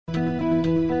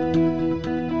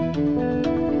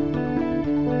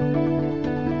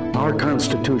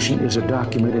Constitution is a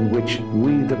document in which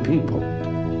we, the people,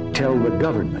 tell the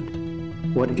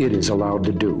government what it is allowed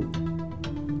to do.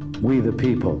 We, the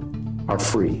people, are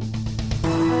free.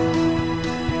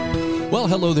 Well,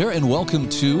 hello there, and welcome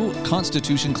to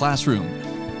Constitution Classroom.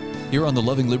 Here on the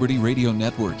Loving Liberty Radio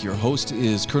Network, your host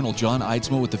is Colonel John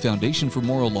Eidsmoe with the Foundation for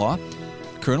Moral Law.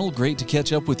 Colonel, great to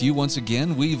catch up with you once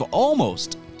again. We've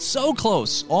almost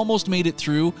made it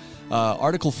through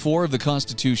Article 4 of the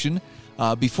Constitution.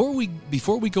 Before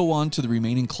we go on to the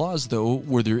remaining clause, though,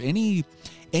 were there any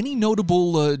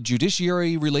notable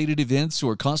judiciary-related events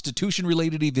or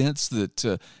Constitution-related events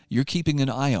that you're keeping an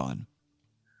eye on?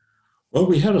 Well,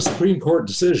 we had a Supreme Court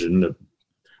decision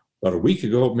about a week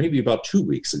ago, maybe about 2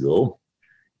 weeks ago,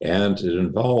 and it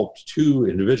involved two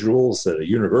individuals at a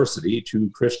university,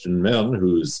 two Christian men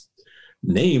whose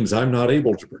names I'm not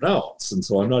able to pronounce, and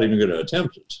so I'm not even going to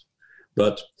attempt it.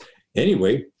 But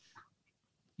anyway,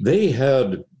 they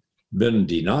had been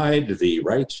denied the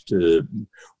right to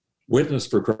witness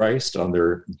for Christ on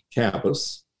their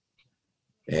campus,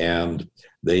 and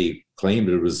they claimed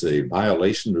it was a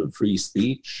violation of free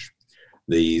speech.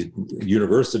 The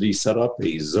university set up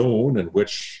a zone in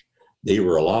which they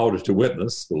were allowed to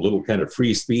witness, the little kind of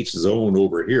free speech zone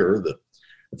over here that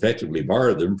effectively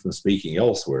barred them from speaking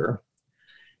elsewhere.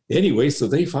 Anyway, so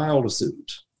they filed a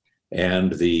suit,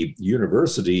 and the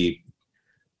university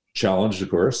challenged, of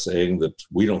course, saying that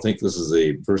we don't think this is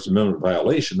a First Amendment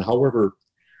violation. However,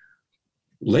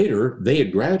 later they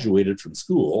had graduated from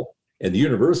school, and the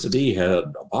university had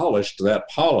abolished that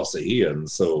policy,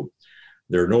 and so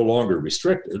they're no longer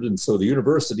restricted. And so the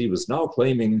university was now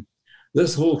claiming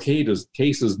this whole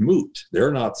case is moot.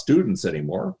 They're not students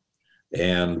anymore,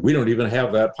 and we don't even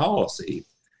have that policy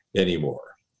anymore.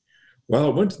 Well,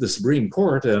 it went to the Supreme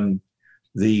Court, and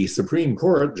the Supreme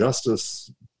Court, Justice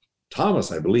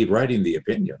Thomas, I believe, writing the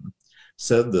opinion,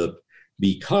 said that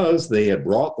because they had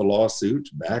brought the lawsuit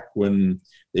back when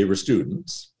they were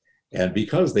students, and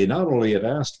because they not only had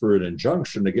asked for an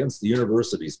injunction against the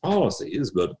university's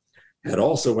policies, but had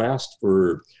also asked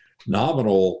for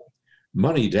nominal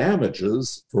money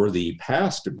damages for the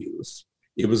past abuse,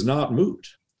 it was not moot,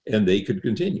 and they could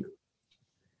continue.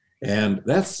 And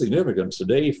that's significant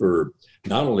today for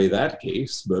not only that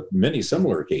case, but many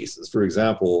similar cases. For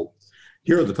example,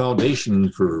 here at the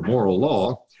Foundation for Moral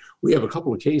Law, we have a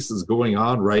couple of cases going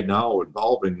on right now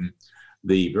involving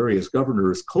the various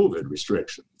governors' COVID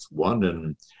restrictions. One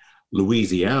in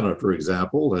Louisiana, for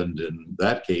example, and in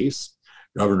that case,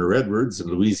 Governor Edwards in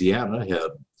Louisiana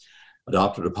had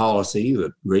adopted a policy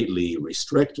that greatly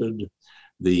restricted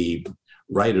the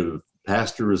right of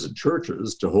pastors and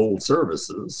churches to hold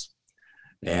services.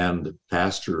 And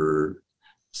Pastor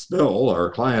Spill,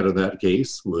 our client in that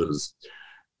case, was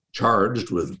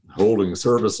charged with holding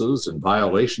services in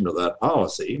violation of that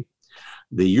policy.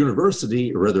 The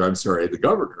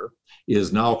governor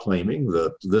is now claiming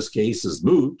that this case is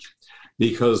moot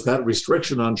because that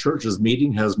restriction on churches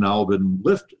meeting has now been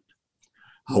lifted.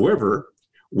 However,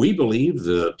 we believe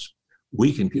that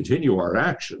we can continue our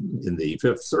action in the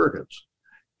Fifth Circuit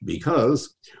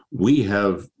because we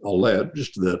have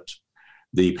alleged that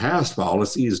the past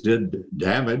policies did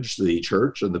damage the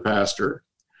church and the pastor,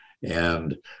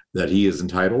 and that he is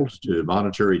entitled to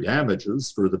monetary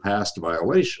damages for the past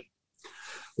violation.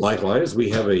 Likewise, we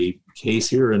have a case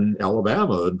here in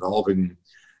Alabama involving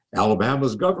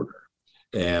Alabama's governor.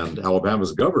 And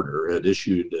Alabama's governor had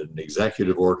issued an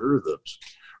executive order that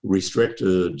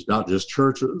restricted not just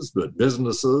churches, but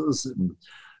businesses and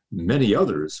many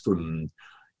others from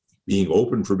being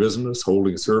open for business,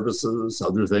 holding services,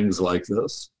 other things like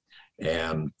this.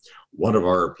 And one of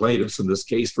our plaintiffs in this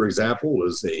case, for example,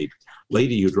 is a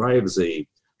lady who drives a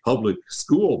public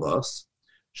school bus.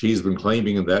 She's been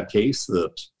claiming in that case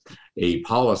that a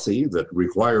policy that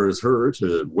requires her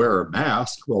to wear a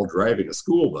mask while driving a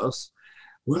school bus.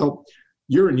 Well,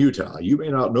 you're in Utah. You may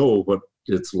not know what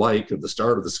it's like at the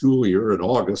start of the school year in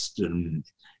August in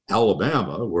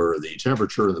Alabama, where the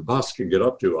temperature in the bus can get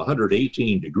up to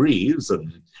 118 degrees,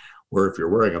 and where if you're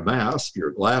wearing a mask,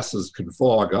 your glasses can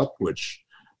fog up, which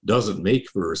doesn't make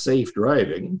for safe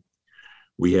driving.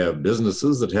 We have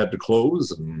businesses that had to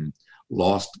close and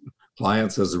lost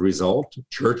clients as a result,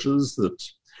 churches that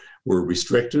were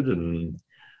restricted in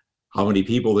how many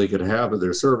people they could have at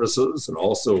their services, and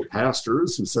also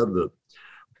pastors who said that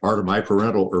part of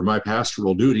my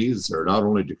pastoral duties are not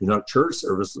only to conduct church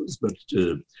services, but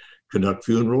to conduct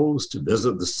funerals, to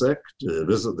visit the sick, to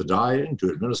visit the dying, to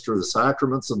administer the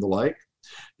sacraments and the like.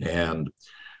 And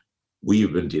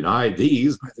we've been denied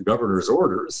these by the governor's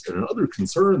orders. And another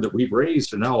concern that we've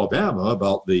raised in Alabama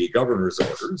about the governor's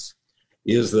orders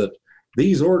is that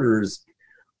these orders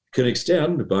can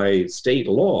extend by state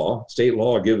law. State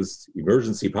law gives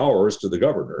emergency powers to the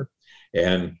governor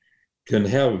and can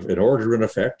have an order in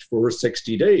effect for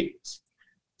 60 days.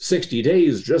 60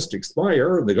 days just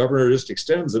expire, and the governor just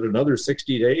extends it another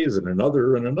 60 days and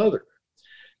another and another.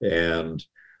 And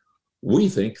we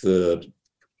think that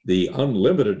the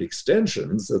unlimited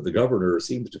extensions that the governor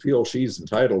seems to feel she's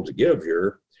entitled to give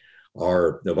here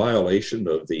are a violation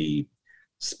of the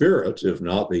spirit, if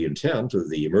not the intent, of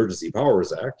the Emergency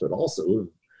Powers Act, and also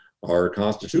our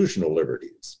constitutional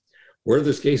liberties. Where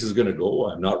this case is going to go,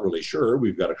 I'm not really sure.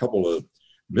 We've got a couple of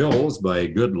bills by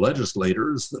good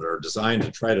legislators that are designed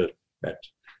to try to,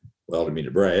 well, I don't mean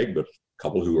to brag, but a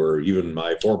couple who are even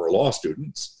my former law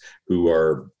students who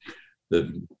are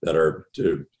that are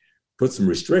to put some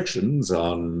restrictions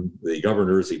on the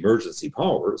governor's emergency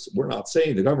powers. We're not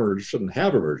saying the governor shouldn't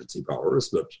have emergency powers,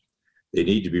 but they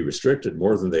need to be restricted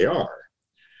more than they are.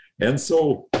 And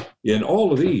so in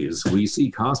all of these, we see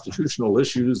constitutional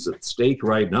issues at stake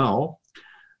right now.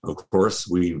 Of course,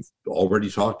 we've already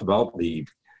talked about the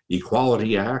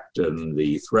Equality Act and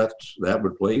the threat that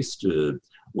would place to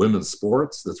women's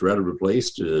sports, the threat it would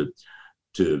place to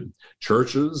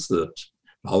churches that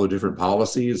follow different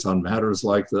policies on matters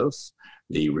like this,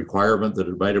 the requirement that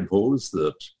it might impose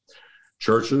that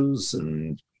churches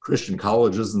and Christian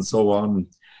colleges and so on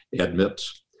admit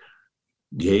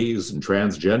gays and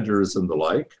transgenders and the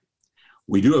like.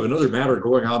 We do have another matter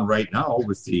going on right now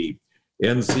with the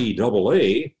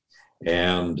NCAA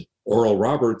and Oral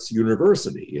Roberts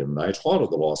University. And I taught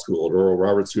at the law school at Oral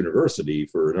Roberts University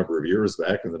for a number of years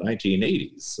back in the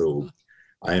 1980s. So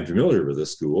I am familiar with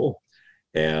this school.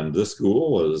 And this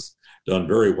school has done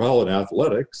very well in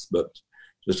athletics, but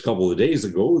just a couple of days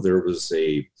ago, there was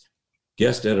a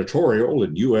guest editorial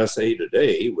in USA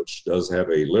Today, which does have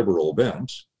a liberal bent,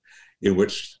 in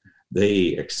which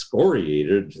they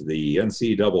excoriated the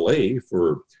NCAA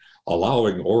for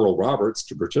allowing Oral Roberts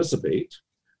to participate,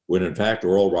 when in fact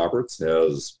Oral Roberts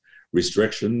has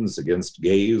restrictions against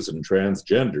gays and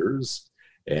transgenders.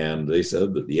 And they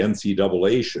said that the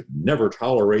NCAA should never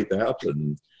tolerate that,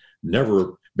 and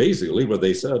never, basically what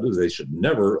they said is they should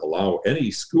never allow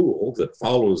any school that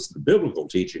follows the biblical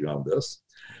teaching on this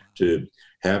to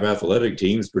have athletic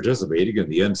teams participating in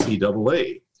the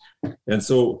NCAA. And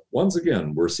so once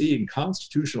again, we're seeing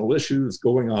constitutional issues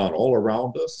going on all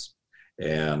around us,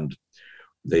 and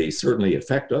they certainly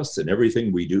affect us in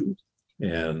everything we do.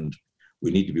 And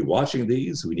we need to be watching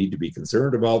these. We need to be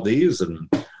concerned about these.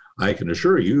 And I can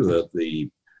assure you that the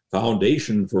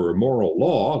Foundation for Moral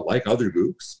Law, like other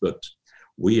groups, but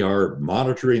we are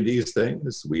monitoring these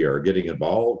things. We are getting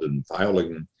involved in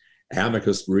filing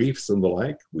amicus briefs and the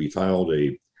like. We filed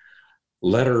a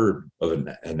letter of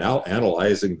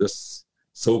analyzing this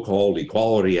so-called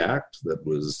Equality Act that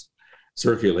was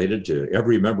circulated to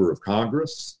every member of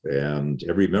Congress and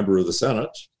every member of the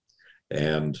Senate,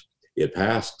 and it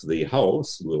passed the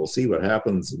House. We'll see what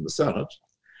happens in the Senate.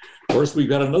 Of course, we've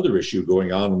got another issue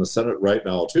going on in the Senate right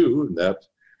now, too, and that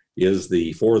is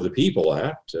the For the People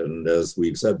Act. And as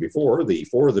we've said before, the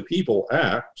For the People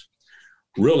Act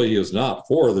really is not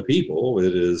for the people.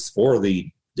 It is For the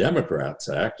Democrats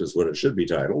Act, is what it should be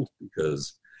titled,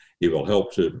 because it will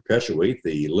help to perpetuate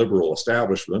the liberal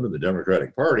establishment of the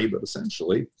Democratic Party. But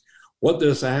essentially, what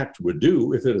this act would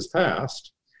do, if it is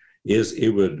passed, is it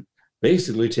would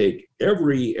basically take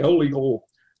every illegal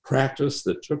practice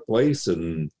that took place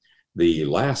in the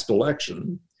last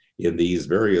election in these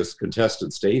various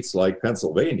contested states like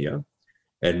Pennsylvania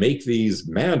and make these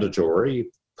mandatory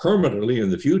permanently in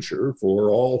the future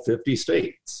for all 50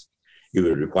 states. It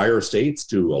would require states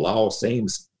to allow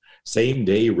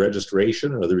same-day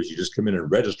registration. In other words, you just come in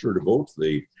and register to vote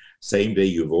the same day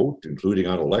you vote, including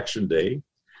on election day.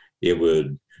 It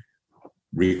would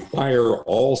require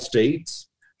all states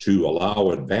to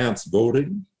allow advance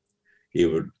voting. It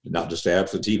would not just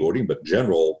absentee voting, but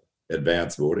general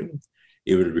advance voting.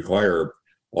 It would require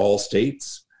all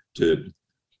states it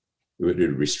would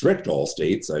restrict all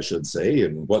states, I should say,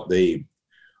 in what they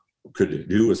could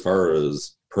do as far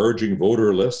as purging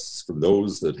voter lists from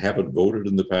those that haven't voted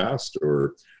in the past,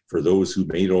 or for those who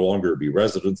may no longer be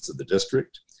residents of the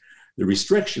district. The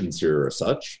restrictions here are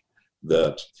such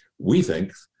that we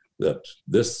think that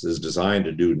this is designed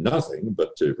to do nothing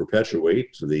but to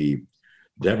perpetuate the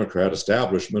Democrat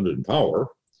establishment in power.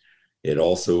 It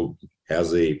also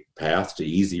has a path to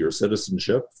easier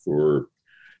citizenship for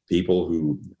people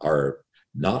who are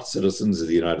not citizens of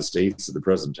the United States at the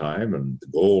present time. And the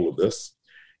goal of this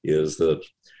is that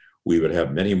we would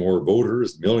have many more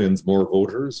voters, millions more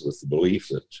voters, with the belief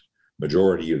that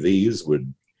majority of these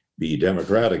would be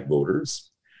Democratic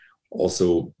voters.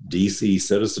 Also, DC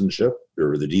citizenship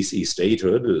or the DC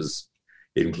statehood is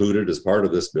included as part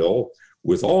of this bill.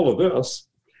 With all of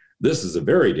this is a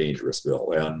very dangerous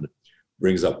bill and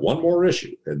brings up one more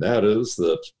issue, and that is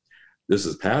that this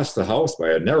has passed the House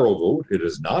by a narrow vote. It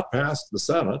has not passed the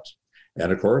Senate.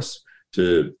 And of course,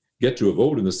 to get to a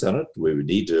vote in the Senate, we would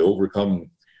need to overcome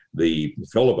the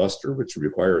filibuster, which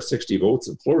requires 60 votes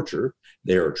of cloture.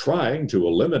 They are trying to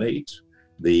eliminate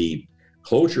the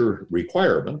cloture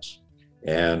requirement.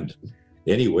 And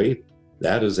anyway,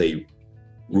 that is a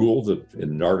rule that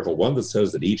in Article 1 that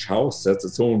says that each house sets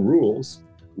its own rules.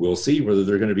 We'll see whether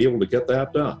they're going to be able to get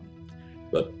that done.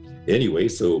 But anyway,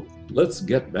 so let's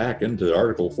get back into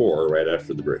Article 4 right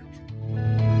after the break.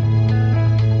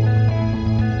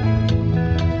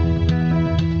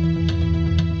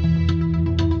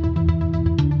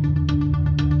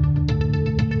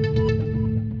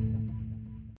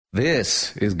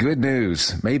 This is good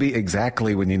news, maybe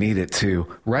exactly when you need it to.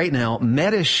 Right now,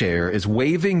 Medi-Share is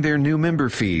waiving their new member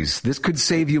fees. This could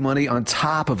save you money on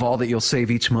top of all that you'll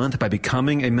save each month by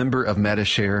becoming a member of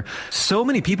Medi-Share. So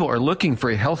many people are looking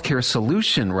for a healthcare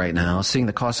solution right now, seeing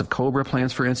the cost of COBRA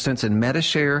plans, for instance, and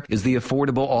Medi-Share is the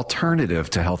affordable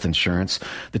alternative to health insurance.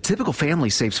 The typical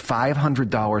family saves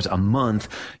 $500 a month.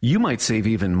 You might save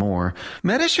even more.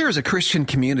 Medi-Share is a Christian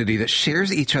community that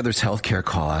shares each other's healthcare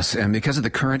costs, and because of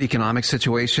the current economic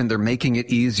situation, they're making it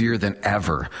easier than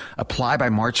ever. Apply by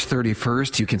March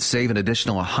 31st. You can save an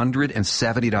additional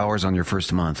 $170 on your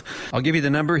first month. I'll give you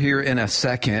the number here in a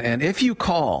second. And if you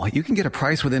call, you can get a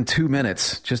price within 2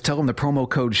 minutes. Just tell them the promo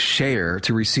code SHARE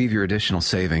to receive your additional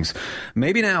savings.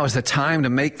 Maybe now is the time to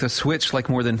make the switch like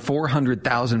more than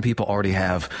 400,000 people already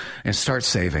have and start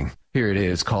saving. Here it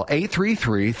is. Call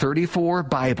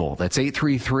 833-34-BIBLE. That's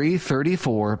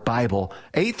 833-34-BIBLE.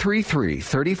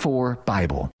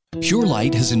 833-34-BIBLE. Pure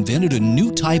Light has invented a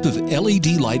new type of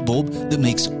LED light bulb that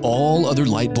makes all other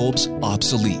light bulbs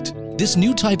obsolete. This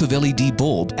new type of LED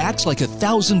bulb acts like a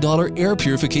 $1,000 air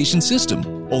purification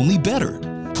system, only better.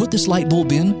 Put this light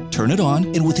bulb in, turn it on,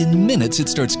 and within minutes it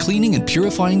starts cleaning and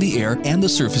purifying the air and the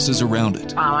surfaces around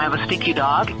it. I have a stinky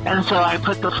dog, and so I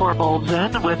put the 4 bulbs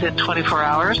in. Within 24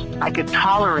 hours, I could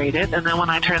tolerate it, and then when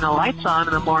I turned the lights on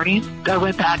in the morning, I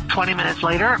went back 20 minutes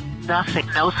later, nothing,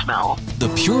 no smell. The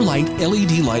Pure Light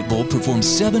LED light bulb performs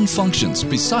 7 functions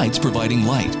besides providing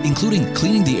light, including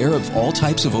cleaning the air of all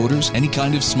types of odors, any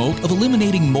kind of smoke, of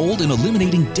eliminating mold, and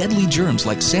eliminating deadly germs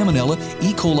like Salmonella,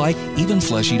 E. coli, even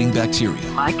flesh-eating bacteria.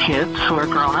 My kids who are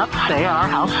grown up say our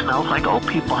house smells like old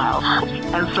people's house.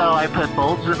 And so I put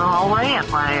bulbs in the hallway, and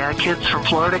my kids from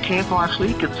Florida came last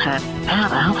week and said, man,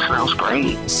 the house smells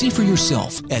great. See for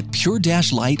yourself at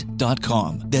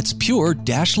pure-light.com. That's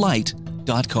pure-light.com.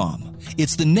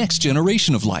 It's the next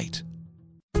generation of light.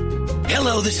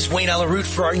 Hello, this is Wayne Alaroot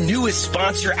for our newest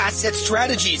sponsor, Asset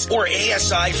Strategies, or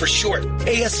ASI for short.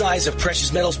 ASI is a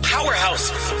precious metals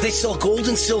powerhouse. They sell gold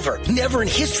and silver. Never in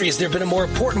history has there been a more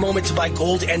important moment to buy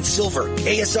gold and silver.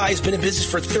 ASI has been in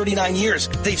business for 39 years.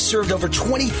 They've served over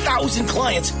 20,000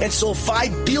 clients and sold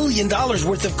 $5 billion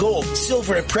worth of gold,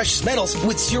 silver, and precious metals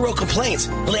with 0 complaints.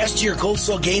 Last year, gold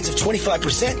saw gains of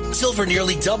 25%. Silver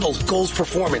nearly doubled gold's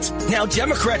performance. Now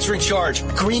Democrats are in charge.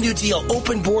 Green New Deal,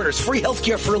 open borders, free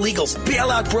healthcare for illegals,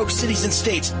 bailout broke cities and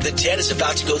states. The debt is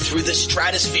about to go through the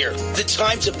stratosphere. The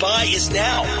time to buy is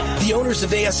now. The owners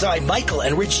of ASI, Michael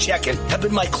and Rich Chekin, have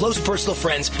been my close personal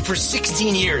friends for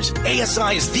 16 years.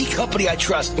 ASI is the company I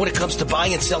trust when it comes to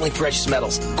buying and selling precious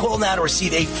metals. Call now to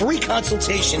receive a free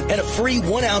consultation and a free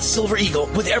 1-ounce silver eagle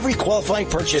with every qualifying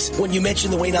purchase when you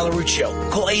mention the Wayne Alaroot Show.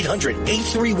 Call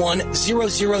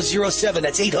 800-831-0007.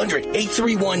 That's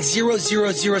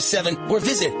 800-831-0007 or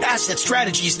visit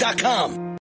AssetStrategies.com.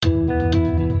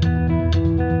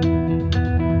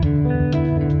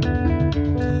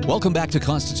 Welcome back to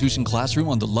Constitution Classroom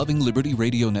on the Loving Liberty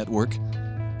Radio Network.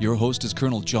 Your host is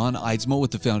Colonel John Eidsmoe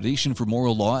with the Foundation for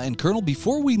Moral Law. And Colonel,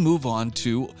 before we move on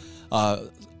to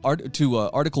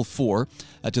Article 4,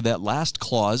 to that last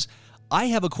clause, I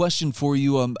have a question for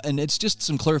you, and it's just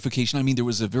some clarification. I mean, there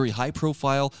was a very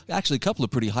high-profile, actually a couple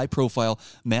of pretty high-profile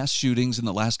mass shootings in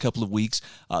the last couple of weeks.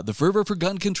 The fervor for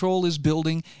gun control is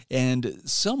building, and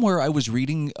somewhere I was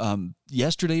reading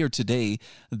yesterday or today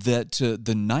that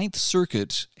the Ninth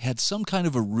Circuit had some kind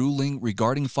of a ruling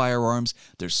regarding firearms.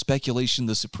 There's speculation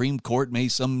the Supreme Court may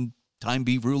sometime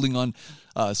be ruling on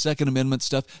Second Amendment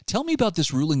stuff. Tell me about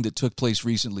this ruling that took place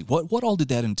recently. What all did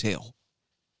that entail?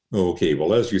 Okay,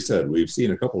 well, as you said, we've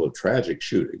seen a couple of tragic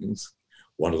shootings.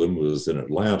 One of them was in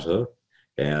Atlanta,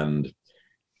 and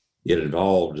it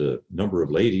involved a number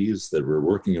of ladies that were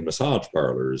working in massage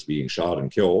parlors being shot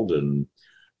and killed, and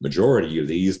majority of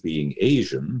these being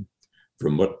Asian.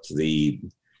 from what the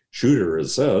shooter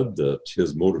has said, that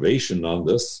his motivation on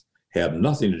this had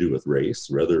nothing to do with race.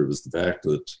 Rather, it was the fact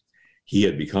that he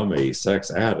had become a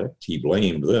sex addict. He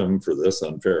blamed them for this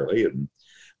unfairly,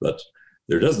 but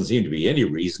there doesn't seem to be any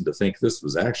reason to think this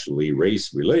was actually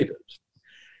race-related.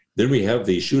 Then we have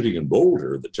the shooting in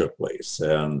Boulder that took place.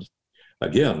 And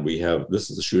again, this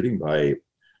is a shooting by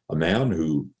a man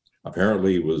who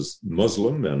apparently was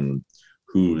Muslim and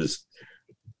whose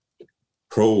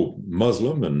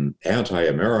pro-Muslim and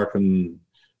anti-American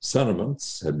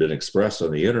sentiments had been expressed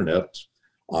on the internet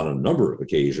on a number of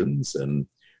occasions.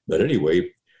 But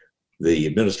anyway, the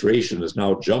administration is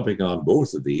now jumping on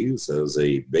both of these as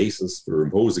a basis for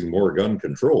imposing more gun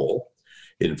control.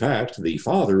 In fact, the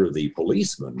father of the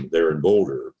policeman there in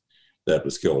Boulder that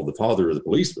was killed, the father of the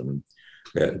policeman,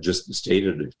 just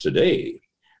stated today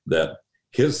that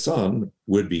his son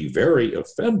would be very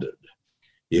offended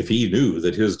if he knew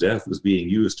that his death was being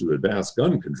used to advance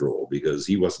gun control, because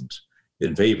he wasn't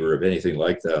in favor of anything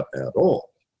like that at all.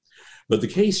 But the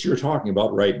case you're talking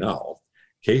about right now,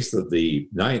 case that the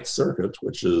Ninth Circuit,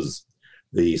 which is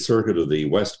the circuit of the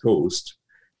West Coast,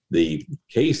 the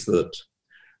case that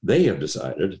they have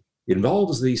decided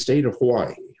involves the state of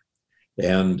Hawaii.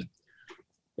 And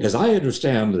as I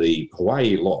understand the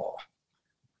Hawaii law,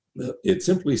 it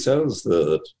simply says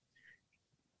that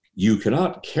you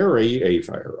cannot carry a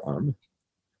firearm,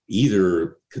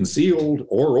 either concealed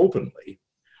or openly,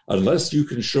 unless you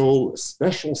can show a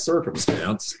special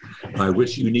circumstance by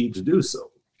which you need to do so.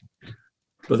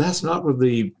 But that's not what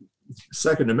the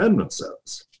Second Amendment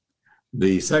says.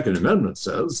 The Second Amendment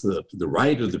says that the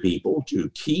right of the people to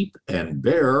keep and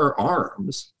bear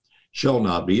arms shall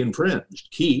not be infringed.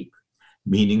 Keep,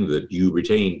 meaning that you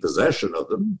retain possession of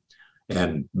them,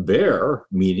 and bear,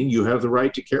 meaning you have the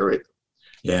right to carry them.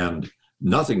 And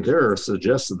nothing there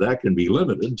suggests that that can be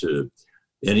limited to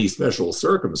any special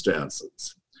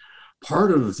circumstances.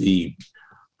 Part of the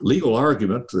legal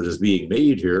argument that is being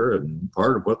made here, and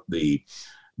part of what the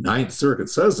Ninth Circuit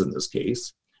says in this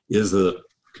case, is that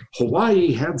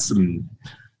Hawaii had some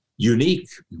unique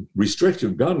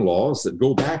restrictive gun laws that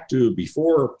go back to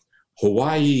before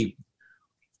Hawaii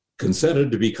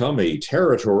consented to become a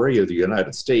territory of the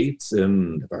United States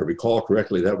in, if I recall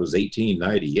correctly, that was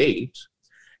 1898,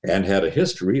 and had a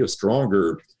history of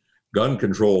stronger gun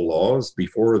control laws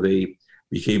before they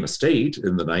became a state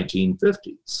in the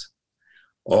 1950s,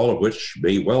 all of which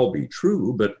may well be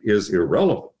true, but is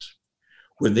irrelevant.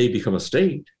 When they become a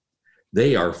state,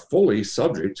 they are fully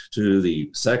subject to the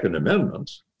Second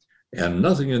Amendment, and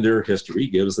nothing in their history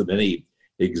gives them any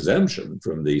exemption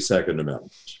from the Second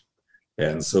Amendment.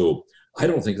 And so I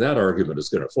don't think that argument is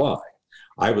going to fly.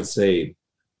 I would say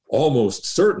almost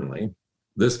certainly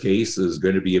this case is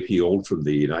going to be appealed from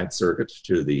the Ninth Circuit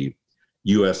to the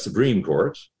U.S. Supreme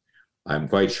Court. I'm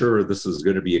quite sure this is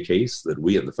going to be a case that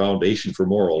we at the Foundation for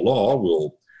Moral Law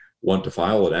will want to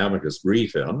file an amicus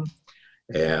brief in.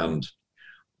 And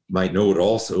might note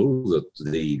also that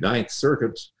the Ninth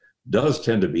Circuit does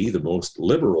tend to be the most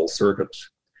liberal circuit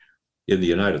in the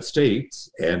United States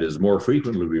and is more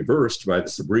frequently reversed by the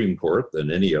Supreme Court than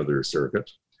any other circuit.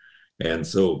 And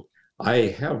so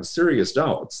I have serious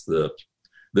doubts that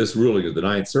this ruling of the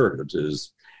Ninth Circuit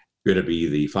is going to be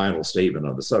the final statement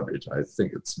on the subject. I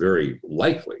think it's very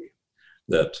likely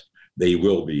that they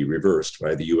will be reversed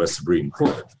by the U.S. Supreme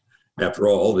Court. After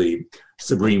all, the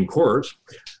Supreme Court,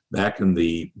 back in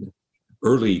the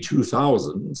early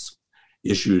 2000s,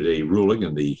 issued a ruling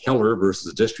in the Heller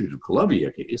versus District of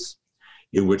Columbia case,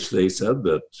 in which they said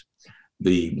that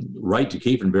the right to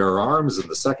keep and bear arms in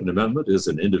the Second Amendment is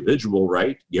an individual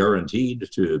right guaranteed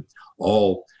to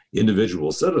all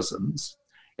individual citizens.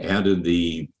 And in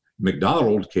the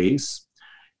McDonald case,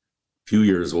 a few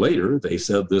years later, they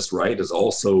said this right is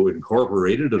also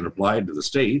incorporated and applied to the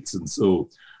states. And so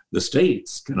the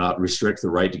states cannot restrict the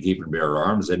right to keep and bear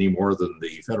arms any more than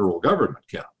the federal government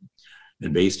can.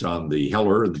 And based on the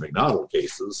Heller and the McDonald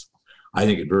cases, I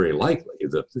think it very likely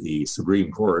that the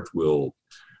Supreme Court will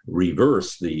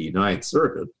reverse the Ninth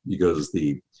Circuit, because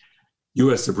the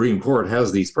U.S. Supreme Court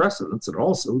has these precedents, and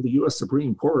also the U.S.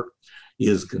 Supreme Court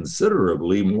is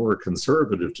considerably more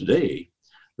conservative today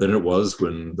than it was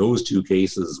when those two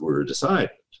cases were decided.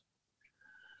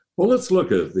 Well, let's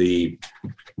look at the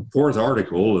fourth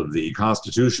article of the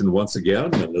Constitution once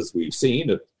again. And as we've seen,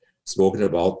 it's spoken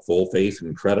about full faith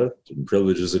and credit and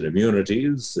privileges and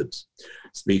immunities. It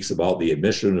speaks about the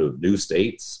admission of new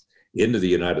states into the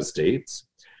United States.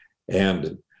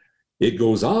 And it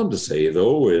goes on to say,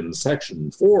 though, in Section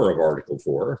 4 of Article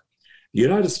 4, the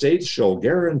United States shall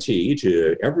guarantee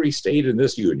to every state in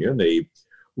this union a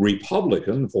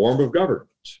republican form of government,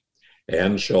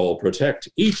 and shall protect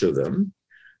each of them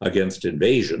against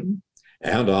invasion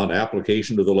and on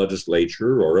application to the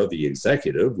legislature or of the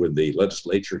executive when the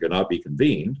legislature cannot be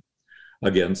convened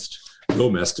against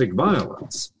domestic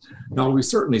violence. Now, we've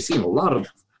certainly seen a lot of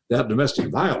that domestic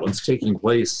violence taking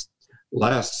place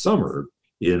last summer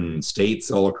in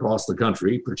states all across the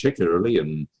country, particularly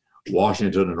in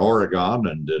Washington and Oregon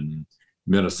and in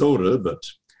Minnesota, but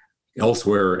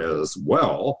elsewhere as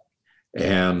well.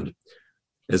 And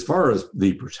as far as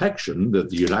the protection that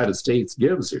the United States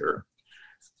gives here,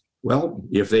 well,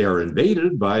 if they are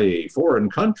invaded by a foreign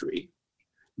country,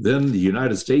 then the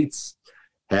United States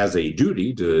has a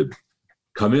duty to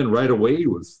come in right away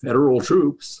with federal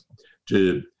troops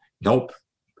to help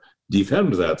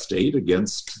defend that state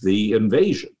against the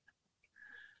invasion.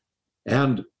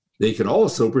 And they can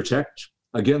also protect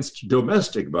against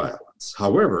domestic violence.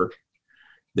 However,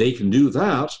 they can do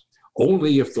that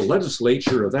only if the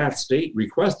legislature of that state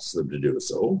requests them to do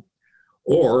so,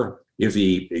 or if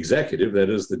the executive, that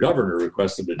is the governor,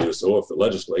 requests them to do so if the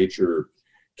legislature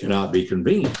cannot be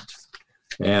convened.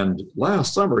 And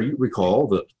last summer, you recall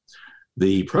that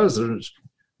the president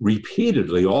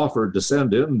repeatedly offered to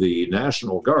send in the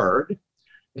National Guard,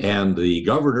 and the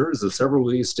governors of several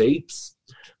of these states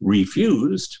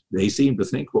refused. They seemed to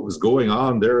think what was going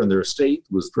on there in their state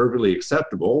was perfectly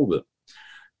acceptable, that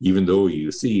even though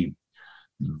you see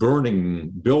burning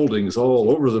buildings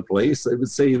all over the place, they would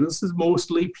say this is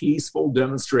mostly peaceful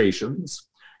demonstrations.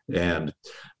 And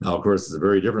now, of course, it's a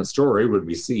very different story when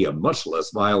we see a much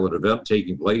less violent event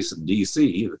taking place in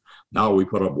D.C. Now we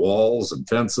put up walls and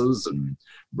fences and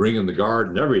bring in the guard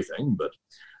and everything, but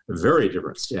a very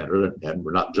different standard. And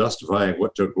we're not justifying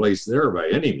what took place there by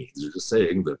any means. We're just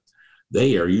saying that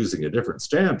they are using a different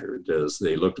standard as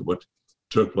they looked at what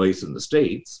took place in the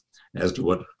states as to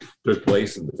what took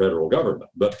place in the federal government.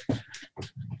 But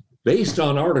based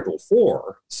on Article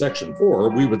 4, Section 4,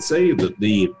 we would say that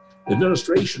the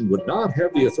administration would not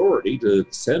have the authority to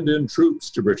send in troops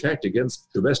to protect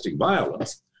against domestic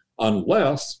violence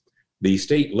unless the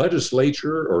state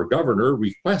legislature or governor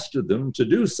requested them to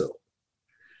do so.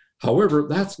 However,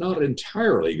 that's not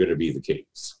entirely going to be the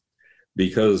case,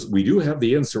 because we do have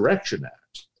the Insurrection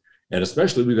Act. And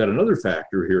especially we've got another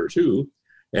factor here too,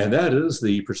 and that is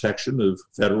the protection of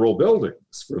federal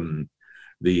buildings from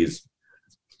these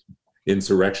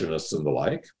insurrectionists and the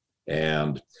like.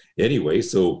 And anyway,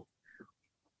 so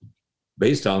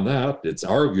based on that, it's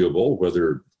arguable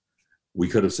whether we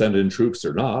could have sent in troops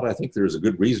or not. I think there's a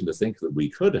good reason to think that we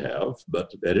could have,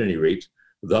 but at any rate,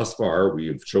 thus far,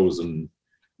 we've chosen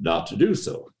not to do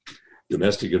so.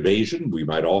 Domestic invasion, we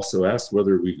might also ask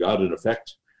whether we've got, in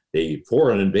effect, a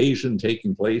foreign invasion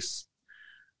taking place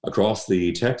across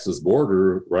the Texas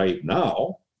border right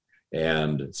now.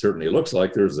 And it certainly looks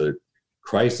like there's a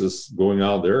crisis going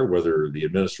on there, whether the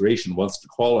administration wants to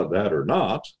call it that or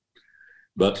not.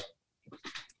 But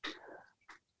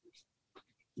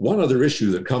one other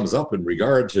issue that comes up in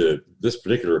regard to this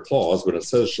particular clause, when it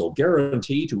says shall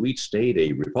guarantee to each state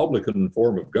a Republican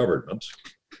form of government,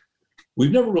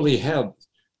 we've never really had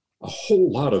a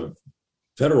whole lot of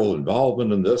federal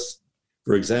involvement in this.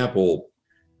 For example,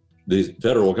 the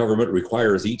federal government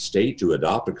requires each state to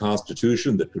adopt a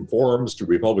constitution that conforms to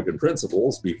Republican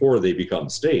principles before they become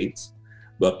states.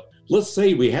 But let's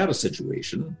say we had a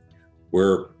situation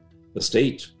where the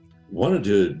state wanted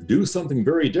to do something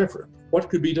very different. What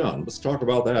could be done? Let's talk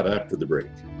about that after the break.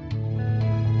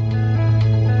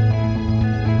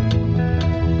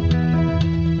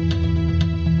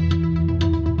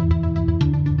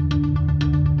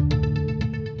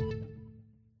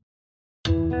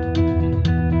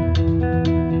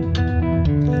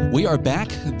 We are back.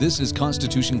 This is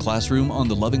Constitution Classroom on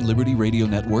the Loving Liberty Radio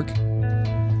Network.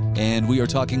 And we are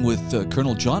talking with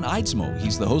Colonel John Eidsmoe.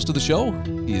 He's the host of the show.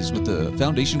 He is with the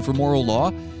Foundation for Moral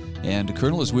Law. And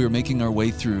Colonel, as we are making our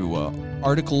way through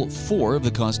Article 4 of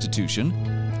the Constitution,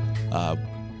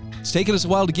 it's taken us a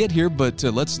while to get here, but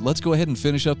let's go ahead and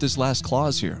finish up this last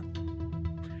clause here.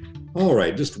 All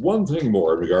right, just one thing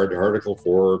more in regard to Article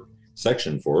 4,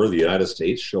 Section 4. The United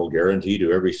States shall guarantee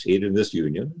to every state in this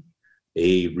union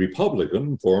a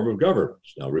Republican form of government.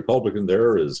 Now, Republican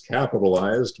there is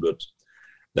capitalized, but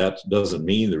that doesn't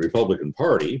mean the Republican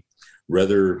Party.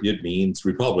 Rather, it means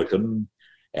Republican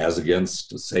as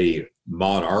against, say,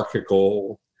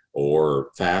 monarchical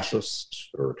or fascist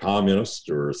or communist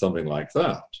or something like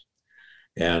that.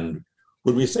 And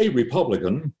when we say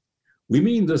Republican, we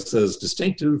mean this as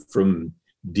distinctive from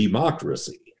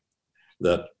democracy,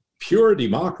 that pure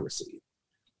democracy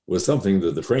was something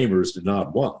that the framers did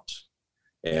not want.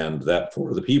 And that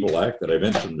For the People Act that I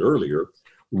mentioned earlier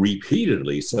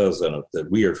repeatedly says in it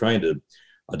that we are trying to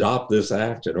adopt this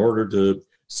act in order to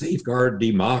safeguard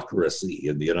democracy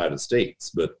in the United States.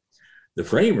 But the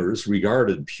framers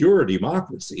regarded pure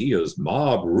democracy as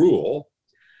mob rule,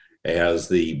 as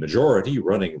the majority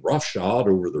running roughshod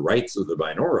over the rights of the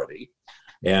minority,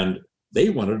 and they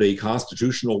wanted a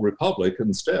constitutional republic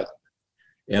instead.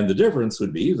 And the difference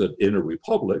would be that in a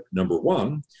republic, number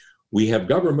one, we have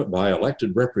government by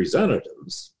elected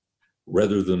representatives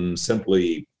rather than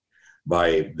simply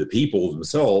by the people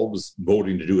themselves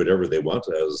voting to do whatever they want,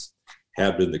 as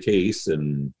had been the case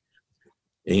in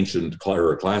ancient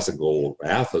or classical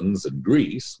Athens and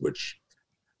Greece, which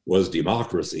was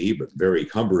democracy, but very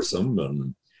cumbersome,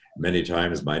 and many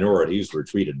times minorities were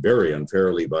treated very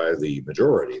unfairly by the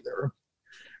majority there.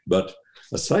 But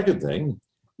a second thing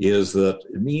is that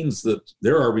it means that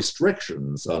there are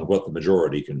restrictions on what the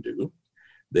majority can do.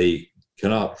 They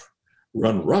cannot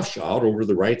run roughshod over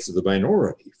the rights of the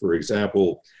minority. For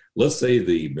example, let's say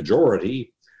the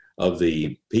majority of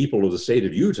the people of the state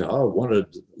of Utah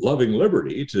wanted loving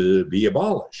liberty to be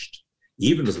abolished,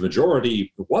 even as the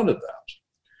majority wanted that.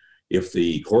 If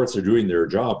the courts are doing their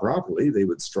job properly, they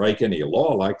would strike any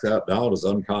law like that down as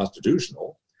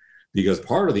unconstitutional, because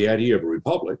part of the idea of a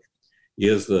republic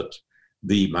is that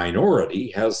the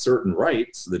minority has certain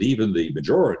rights that even the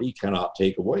majority cannot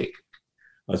take away.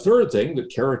 A third thing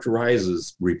that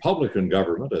characterizes Republican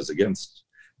government as against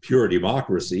pure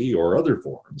democracy or other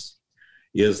forms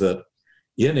is that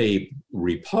in a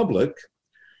republic,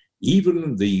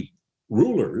 even the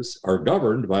rulers are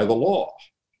governed by the law.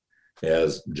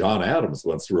 As John Adams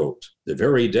once wrote, the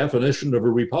very definition of a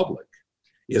republic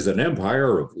is an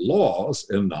empire of laws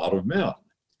and not of men.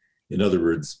 In other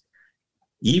words,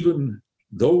 even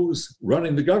those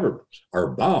running the government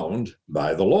are bound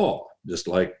by the law, just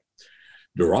like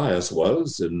Darius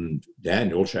was in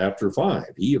Daniel chapter 5.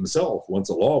 He himself, once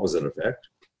a law was in effect,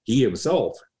 he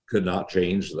himself could not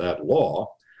change that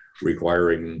law,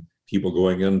 requiring people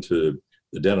going into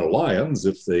the den of lions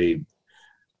if they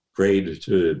prayed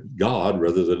to God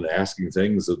rather than asking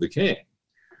things of the king.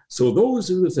 So those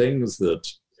are the things that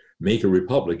make a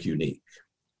republic unique.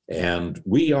 And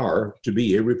we are to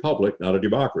be a republic, not a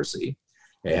democracy.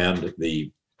 And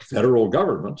the federal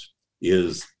government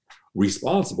is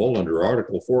responsible under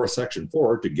Article 4, Section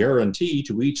 4 to guarantee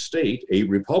to each state a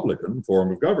Republican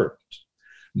form of government.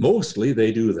 Mostly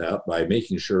they do that by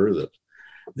making sure that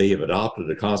they have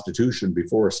adopted a constitution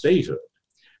before statehood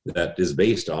that is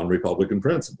based on Republican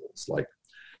principles, like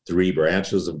 3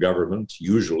 branches of government,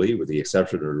 usually with the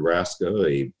exception of Nebraska,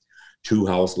 a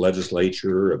 2-house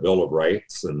legislature, a Bill of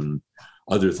Rights, and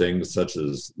other things such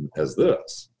as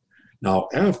this. Now,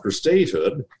 after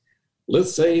statehood,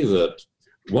 let's say that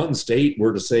one state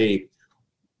were to say,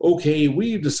 okay,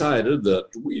 we've decided that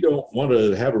we don't want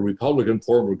to have a Republican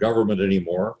form of government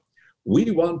anymore.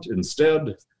 We want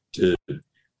instead to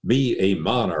be a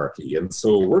monarchy. And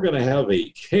so we're going to have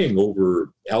a king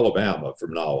over Alabama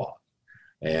from now on.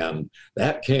 And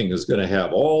that king is going to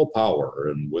have all power.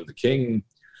 And when the king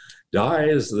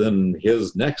dies, then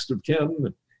his next of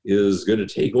kin is going to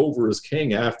take over as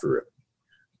king after him.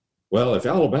 Well, if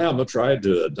Alabama tried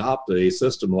to adopt a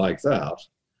system like that,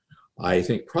 I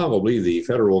think probably the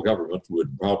federal government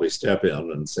would probably step in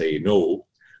and say, no,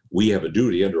 we have a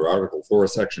duty under Article 4,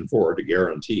 Section 4 to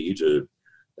guarantee to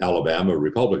Alabama a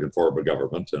Republican form of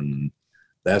government, and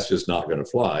that's just not going to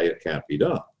fly. It can't be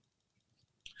done.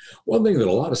 One thing that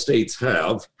a lot of states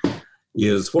have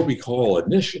is what we call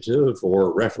initiative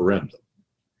or referendum.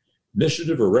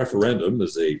 Initiative or referendum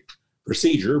is a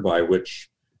procedure by which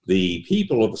the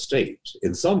people of a state,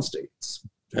 in some states,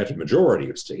 in fact, a majority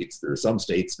of states, there are some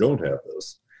states don't have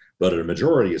this, but in a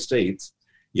majority of states,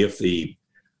 if the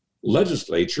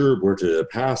legislature were to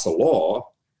pass a law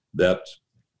that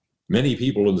many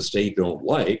people in the state don't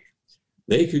like,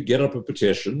 they could get up a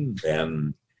petition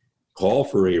and call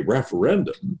for a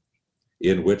referendum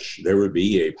in which there would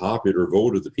be a popular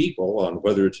vote of the people on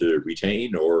whether to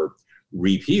retain or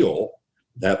repeal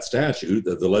that statute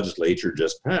that the legislature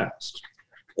just passed.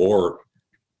 Or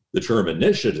the term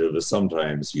initiative is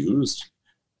sometimes used.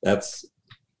 That's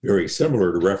very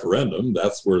similar to referendum.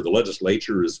 That's where the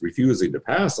legislature is refusing to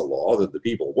pass a law that the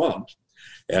people want.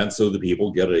 And so the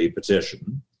people get a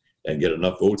petition and get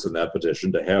enough votes in that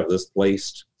petition to have this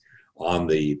placed on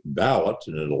the ballot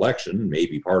in an election,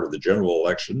 maybe part of the general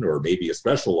election or maybe a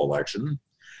special election,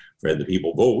 and the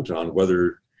people vote on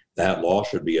whether that law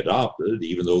should be adopted,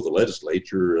 even though the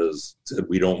legislature has said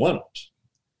we don't want it.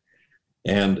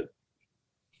 And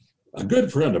a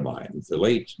good friend of mine, the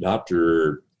late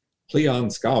Dr. Cleon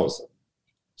Skousen,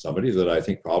 somebody that I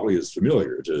think probably is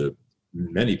familiar to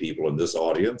many people in this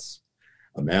audience,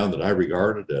 a man that I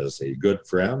regarded as a good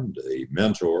friend, a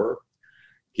mentor.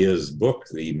 His book,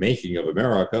 The Making of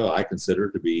America, I consider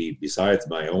to be, besides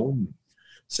my own,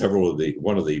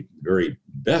 one of the very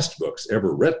best books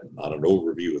ever written on an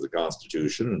overview of the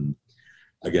Constitution. And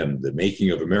again, The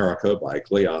Making of America by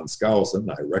Cleon Skousen.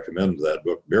 I recommend that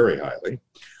book very highly.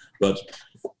 But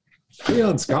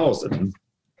Cleon Skousen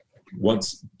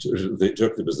once they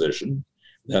took the position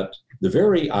that the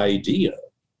very idea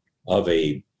of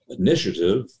a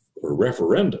initiative or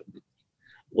referendum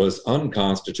was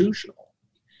unconstitutional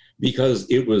because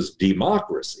it was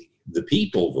democracy, the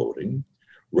people voting,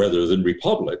 rather than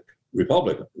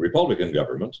Republican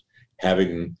government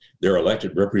having their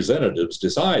elected representatives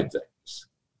decide things.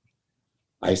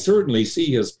 I certainly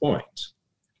see his point.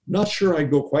 Not sure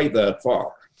I'd go quite that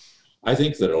far. I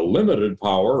think that a limited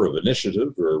power of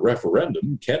initiative or a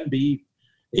referendum can be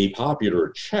a popular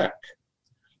check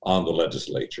on the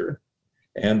legislature.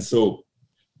 And so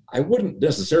I wouldn't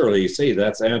necessarily say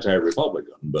that's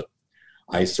anti-Republican, but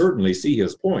I certainly see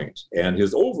his point. And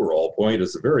his overall point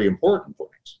is a very important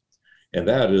point. And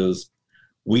that is,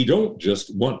 we don't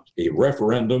just want a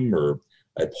referendum or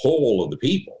a poll of the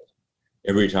people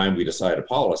every time we decide a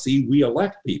policy. We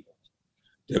elect people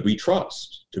that we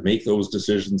trust to make those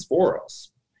decisions for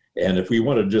us. And if we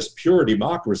wanted just pure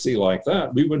democracy like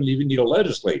that, we wouldn't even need a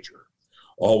legislature.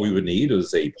 All we would need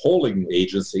is a polling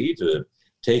agency to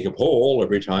take a poll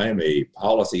every time a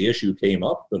policy issue came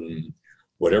up, and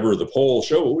whatever the poll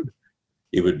showed,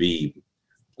 it would be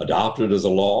adopted as a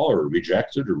law or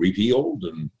rejected or repealed.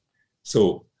 And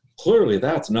so clearly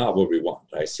that's not what we want.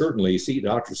 I certainly see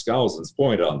Dr. Skousen's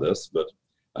point on this, but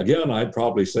again, I'd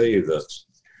probably say that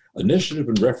initiative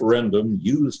and referendum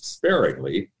used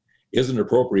sparingly is an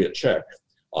appropriate check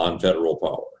on federal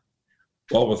power.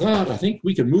 Well, with that, I think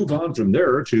we can move on from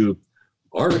there to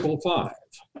Article 5.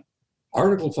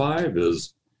 Article 5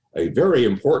 is a very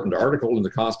important article in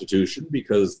the Constitution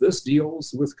because this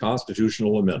deals with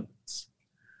constitutional amendments.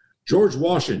 George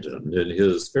Washington, in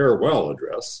his farewell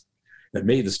address, had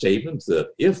made the statement that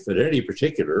if at any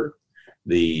particular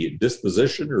the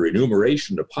disposition or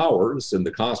enumeration of powers in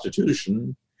the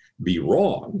Constitution be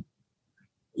wrong,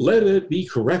 let it be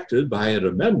corrected by an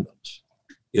amendment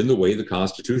in the way the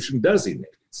Constitution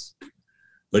designates.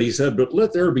 But he said, but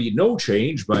let there be no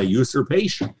change by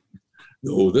usurpation.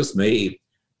 Though this may,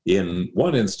 in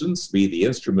one instance, be the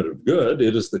instrument of good,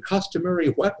 it is the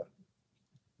customary weapon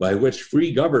by which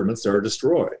free governments are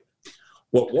destroyed.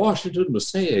 What Washington was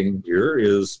saying here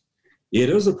is, it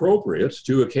is appropriate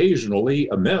to occasionally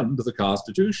amend the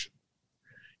Constitution.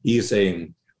 He is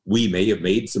saying, we may have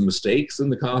made some mistakes in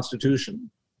the Constitution,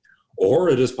 or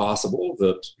it is possible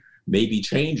that maybe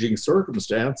changing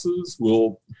circumstances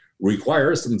will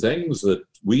require some things that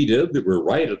we did that were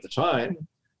right at the time,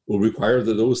 will require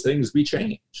that those things be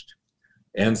changed.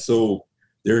 And so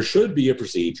there should be a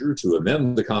procedure to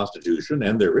amend the Constitution,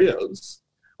 and there is,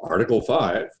 Article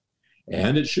 5,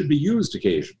 and it should be used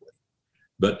occasionally.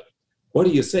 But what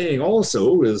he is saying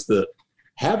also is that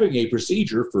having a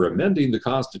procedure for amending the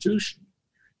Constitution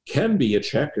can be a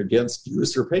check against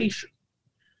usurpation.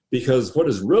 Because what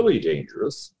is really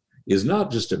dangerous is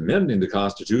not just amending the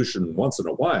Constitution once in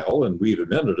a while, and we've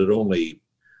amended it only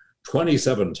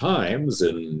 27 times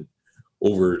in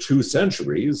over 2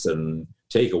 centuries, and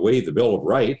take away the Bill of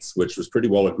Rights, which was pretty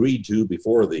well agreed to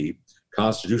before the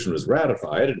Constitution was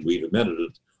ratified, and we've amended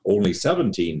it only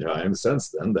 17 times since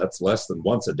then. That's less than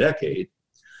once a decade.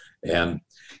 And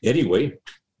anyway,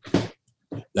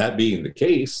 that being the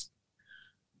case,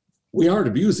 we aren't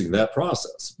abusing that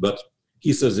process. But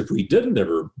he says if we couldn't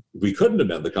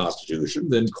amend the Constitution,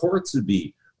 then courts would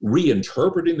be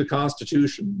reinterpreting the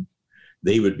Constitution.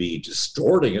 They would be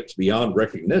distorting it beyond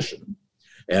recognition.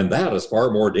 And that is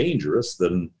far more dangerous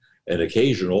than an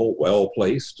occasional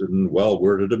well-placed and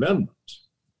well-worded amendment.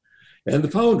 And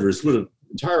the founders would have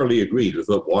entirely agreed with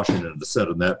what Washington had said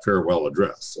in that farewell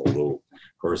address, although,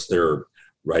 of course, they're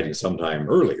writing sometime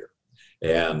earlier.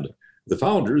 And the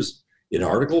founders, in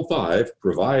Article 5,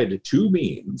 provide 2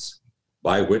 means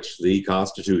by which the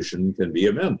Constitution can be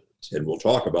amended. And we'll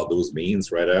talk about those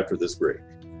means right after this break.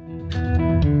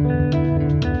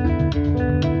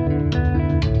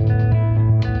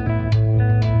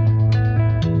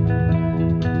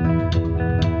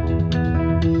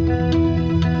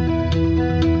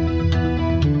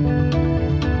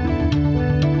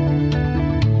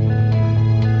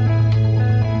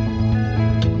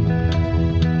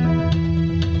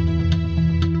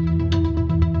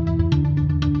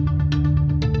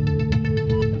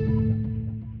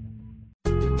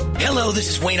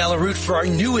 This is Wayne Alaroot for our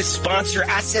newest sponsor,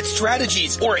 Asset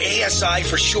Strategies, or ASI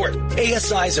for short.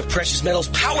 ASI is a precious metals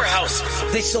powerhouse.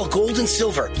 They sell gold and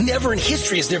silver. Never in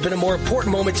history has there been a more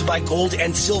important moment to buy gold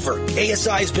and silver. ASI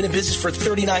has been in business for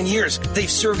 39 years. They've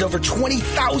served over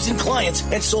 20,000 clients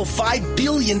and sold $5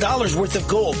 billion worth of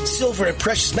gold, silver, and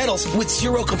precious metals with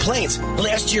zero complaints.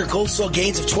 Last year, gold saw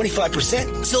gains of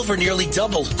 25%. Silver nearly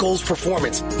doubled gold's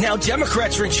performance. Now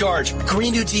Democrats are in charge.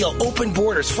 Green New Deal, open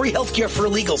borders, free healthcare for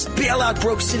illegals, bailout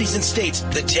broke cities and states.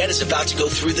 The debt is about to go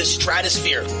through the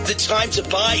stratosphere. The time to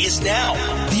buy is now.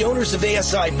 The owners of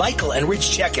ASI, Michael and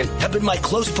Rich Chekin, have been my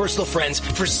close personal friends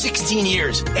for 16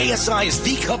 years. ASI is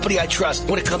the company I trust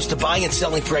when it comes to buying and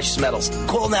selling precious metals.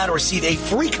 Call now to receive a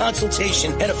free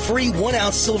consultation and a free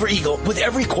 1-ounce Silver Eagle with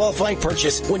every qualifying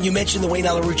purchase when you mention the Wayne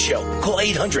Allyn Root Show. Call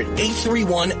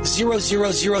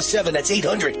 800-831-0007. That's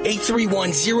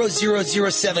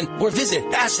 800-831-0007 or visit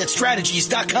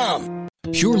assetstrategies.com.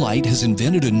 Pure Light has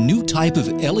invented a new type of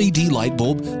LED light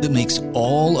bulb that makes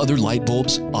all other light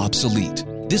bulbs obsolete.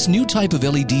 This new type of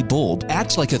LED bulb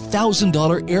acts like a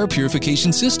 $1,000 air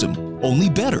purification system, only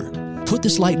better. Put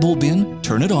this light bulb in,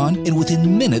 turn it on, and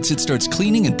within minutes it starts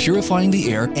cleaning and purifying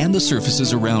the air and the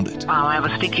surfaces around it. I have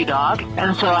a stinky dog,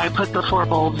 and so I put the 4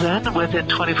 bulbs in. Within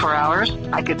 24 hours,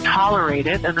 I could tolerate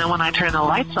it, and then when I turned the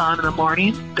lights on in the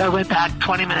morning, I went back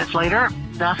 20 minutes later,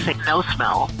 nothing, no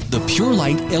smell. The Pure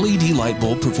Light LED light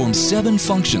bulb performs 7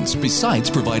 functions besides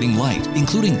providing light,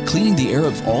 including cleaning the air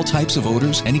of all types of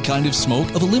odors, any kind of smoke,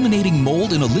 of eliminating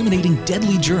mold and eliminating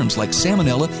deadly germs like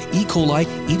Salmonella, E. coli,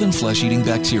 even flesh-eating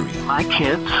bacteria. My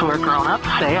kids who are grown up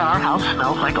say our house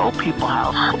smells like old people's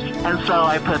house. And so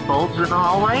I put bulbs in the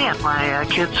hallway, and my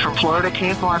kids from Florida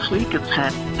came last week and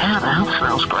said, man, the house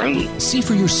smells great. See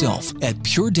for yourself at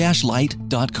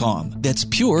pure-light.com. That's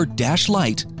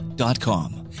pure-light.com.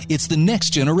 It's the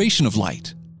next generation of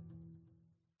light.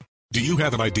 Do you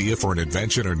have an idea for an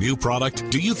invention or new product?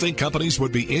 Do you think companies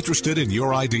would be interested in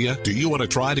your idea? Do you want to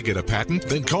try to get a patent?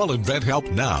 Then call InventHelp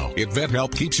now.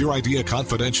 InventHelp keeps your idea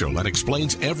confidential and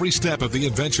explains every step of the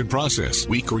invention process.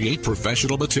 We create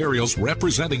professional materials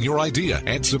representing your idea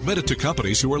and submit it to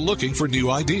companies who are looking for new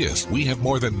ideas. We have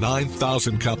more than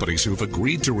 9,000 companies who've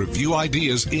agreed to review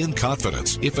ideas in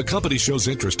confidence. If a company shows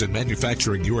interest in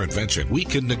manufacturing your invention, we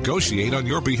can negotiate on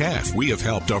your behalf. We have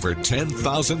helped over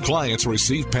 10,000 clients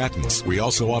receive patents. We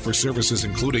also offer services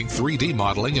including 3D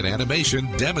modeling and animation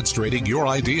demonstrating your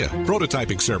idea,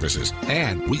 prototyping services,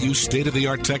 and we use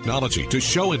state-of-the-art technology to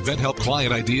show InventHelp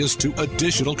client ideas to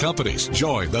additional companies.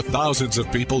 Join the thousands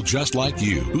of people just like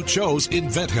you who chose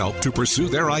InventHelp to pursue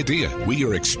their idea. We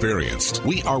are experienced.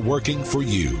 We are working for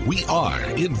you. We are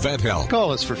InventHelp.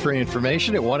 Call us for free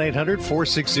information at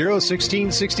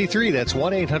 1-800-460-1663. That's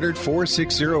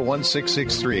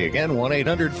 1-800-460-1663. Again,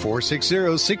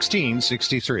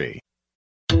 1-800-460-1663.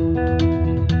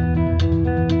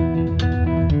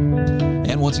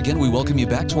 And once again, we welcome you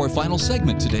back to our final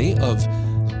segment today of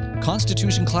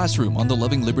Constitution Classroom on the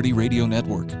Loving Liberty Radio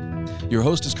Network. Your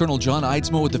host is Colonel John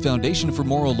Eidsmoe with the Foundation for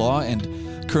Moral Law.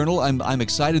 And Colonel, I'm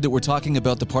excited that we're talking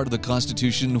about the part of the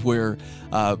Constitution where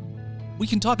we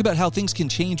can talk about how things can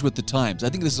change with the times. I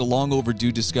think this is a long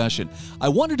overdue discussion. I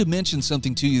wanted to mention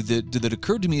something to you that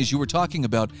occurred to me as you were talking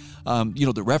about,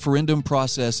 the referendum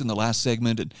process in the last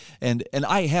segment, and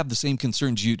I have the same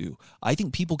concerns you do. I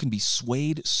think people can be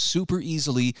swayed super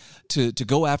easily to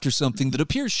go after something that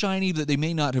appears shiny that they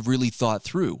may not have really thought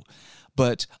through.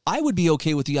 But I would be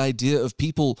okay with the idea of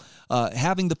people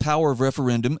having the power of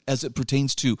referendum as it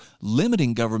pertains to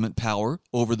limiting government power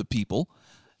over the people.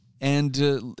 And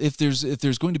if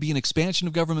there's going to be an expansion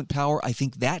of government power, I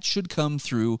think that should come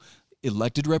through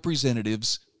elected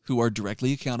representatives who are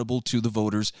directly accountable to the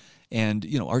voters and,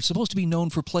 are supposed to be known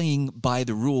for playing by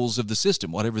the rules of the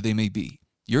system, whatever they may be.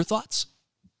 Your thoughts?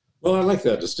 Well, I like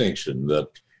that distinction that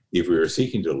if we are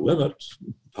seeking to limit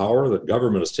power that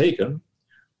government has taken,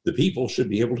 the people should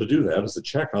be able to do that as a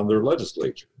check on their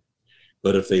legislature.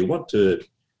 But if they want to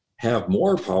have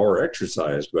more power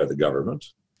exercised by the government,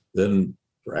 then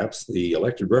perhaps the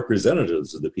elected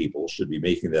representatives of the people should be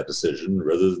making that decision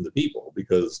rather than the people,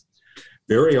 because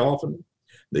very often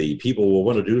the people will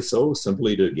want to do so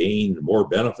simply to gain more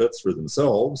benefits for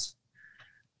themselves.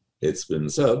 It's been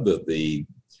said that the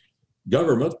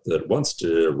government that wants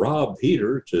to rob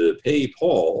Peter to pay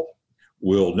Paul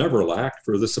will never lack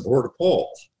for the support of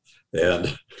Paul.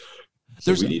 And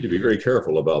so we need to be very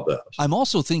careful about that. I'm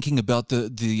also thinking about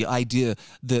the idea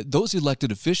that those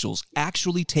elected officials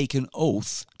actually take an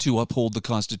oath to uphold the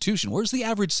Constitution. Whereas the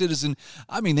average citizen,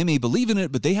 they may believe in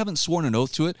it, but they haven't sworn an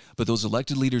oath to it, but those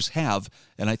elected leaders have.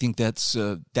 And I think that's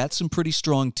some pretty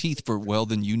strong teeth for, well,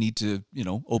 then you need to,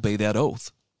 obey that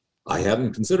oath. I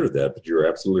hadn't considered that, but you're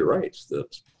absolutely right.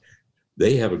 That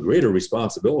they have a greater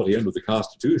responsibility under the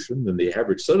Constitution than the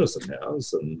average citizen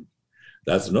has. And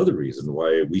that's another reason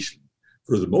why we should,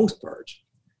 for the most part,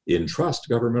 entrust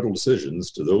governmental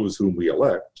decisions to those whom we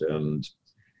elect. And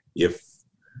if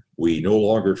we no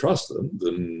longer trust them,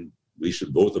 then we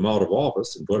should vote them out of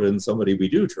office and put in somebody we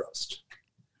do trust.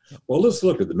 Well, let's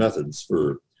look at the methods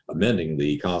for amending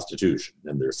the Constitution.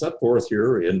 And they're set forth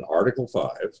here in Article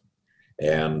 5.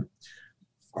 And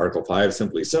Article 5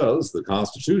 simply says the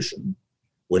Constitution,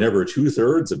 whenever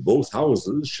 2/3 of both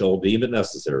houses shall deem it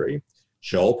necessary,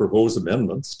 shall propose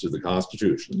amendments to the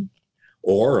Constitution,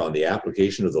 or on the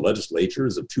application of the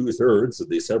legislatures of 2/3 of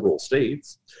the several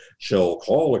states, shall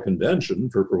call a convention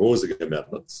for proposing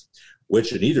amendments,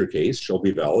 which in either case shall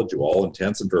be valid to all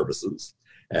intents and purposes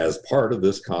as part of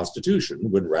this Constitution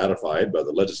when ratified by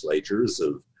the legislatures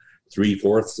of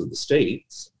 3/4 of the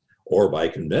states, or by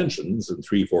conventions in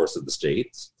 3/4 of the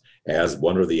states, as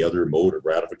one or the other mode of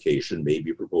ratification may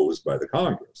be proposed by the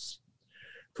Congress,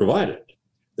 provided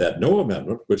that no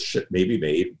amendment which may be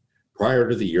made prior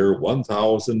to the year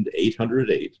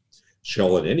 1808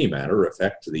 shall in any manner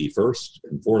affect the first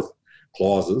and fourth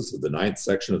clauses of the 9th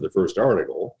section of the first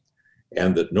article,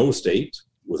 and that no state,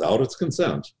 without its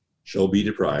consent, shall be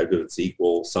deprived of its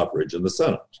equal suffrage in the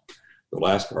Senate. The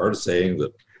last part is saying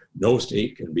that no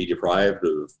state can be deprived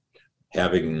of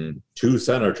having 2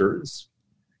 senators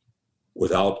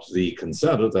without the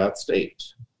consent of that state.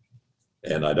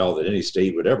 And I doubt that any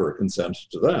state would ever consent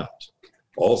to that.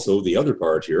 Also, the other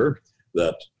part here,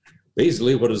 that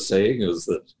basically what it's saying is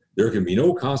that there can be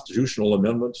no constitutional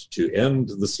amendment to end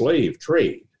the slave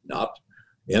trade, not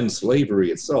end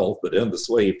slavery itself, but end the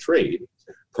slave trade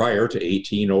prior to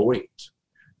 1808.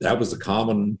 That was a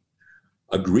common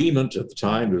agreement at the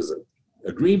time. There was an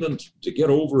agreement to get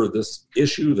over this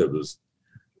issue that was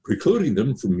precluding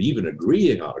them from even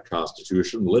agreeing on a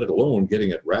constitution, let alone getting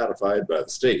it ratified by the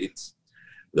states,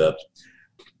 that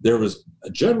there was a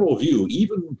general view,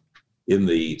 even in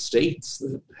the states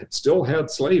that still had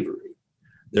slavery,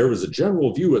 there was a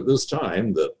general view at this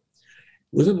time that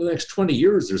within the next 20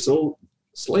 years or so,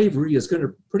 slavery is going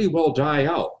to pretty well die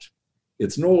out.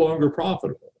 It's no longer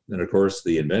profitable. And of course,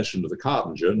 the invention of the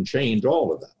cotton gin changed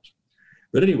all of that.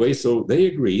 But anyway, so they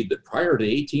agreed that prior to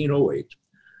 1808,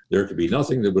 there could be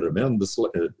nothing that would end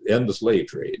the slave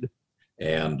trade.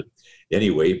 And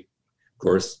anyway, of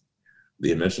course,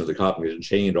 the invention of the cotton gin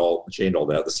changed all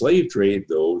that. The slave trade,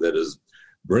 though, that is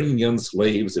bringing in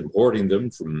slaves, importing them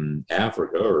from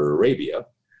Africa or Arabia,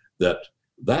 that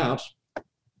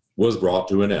was brought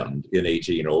to an end in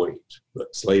 1808.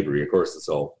 But slavery, of course,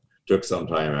 itself took some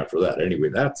time after that. Anyway,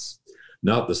 that's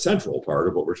not the central part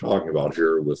of what we're talking about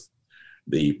here with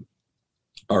the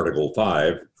Article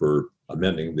 5 for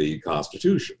amending the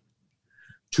Constitution.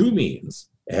 2 means,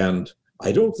 and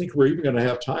I don't think we're even going to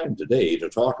have time today to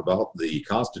talk about the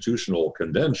Constitutional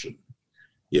Convention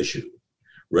issue.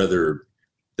 Rather,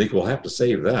 I think we'll have to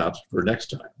save that for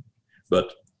next time.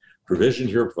 But provision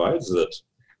here provides that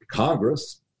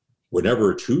Congress,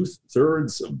 whenever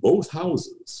 2/3 of both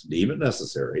houses deem it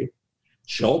necessary,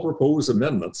 shall propose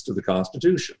amendments to the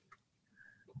Constitution.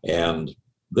 And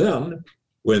then,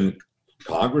 when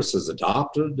Congress has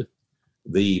adopted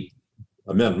the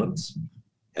amendments,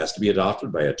 has to be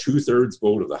adopted by a 2/3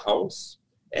 vote of the House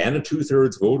and a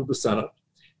 2/3 vote of the Senate.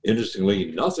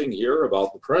 Interestingly, nothing here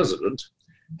about the president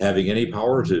having any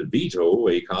power to veto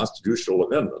a constitutional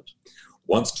amendment.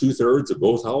 Once 2/3 of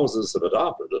both houses have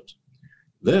adopted it,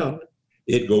 then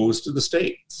it goes to the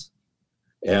states.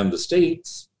 And the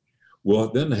states will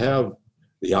then have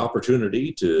the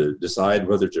opportunity to decide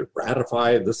whether to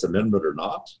ratify this amendment or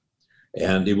not.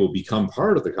 And it will become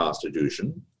part of the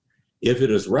Constitution if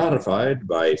it is ratified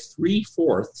by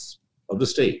 3/4 of the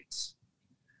states.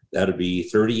 That would be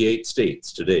 38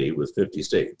 states today with 50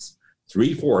 states,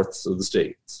 3/4 of the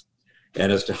states.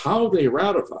 And as to how they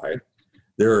ratify,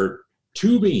 there are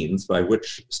 2 means by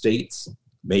which states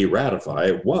may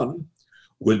ratify. One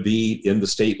would be in the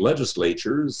state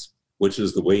legislatures, which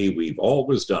is the way we've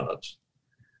always done it.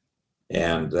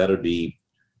 And that would be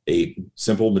a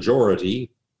simple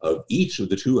majority of each of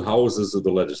the 2 houses of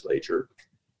the legislature.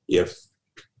 If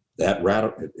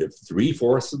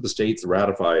 3/4 of the states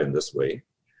ratify in this way,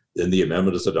 then the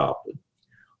amendment is adopted.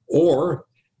 Or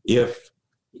if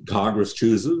Congress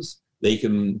chooses, they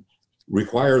can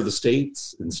require the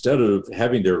states, instead of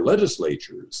having their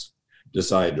legislatures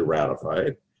decide to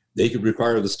ratify, they could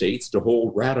require the states to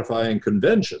hold ratifying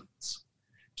conventions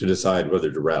to decide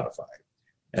whether to ratify.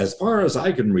 As far as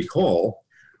I can recall,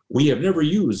 we have never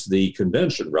used the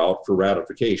convention route for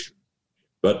ratification.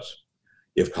 But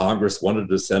if Congress wanted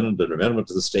to send an amendment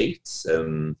to the states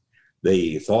and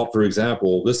They thought, for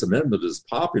example, this amendment is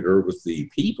popular with the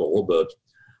people, but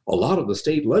a lot of the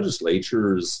state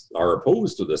legislatures are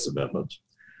opposed to this amendment.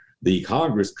 The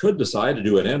Congress could decide to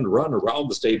do an end run around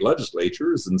the state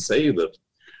legislatures and say that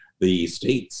the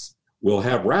states will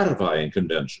have ratifying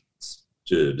conventions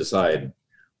to decide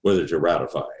whether to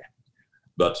ratify.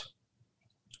 But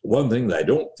one thing that I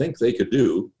don't think they could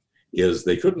do is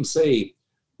they couldn't say,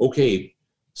 okay,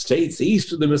 states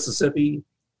east of the Mississippi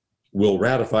will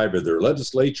ratify by their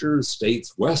legislatures,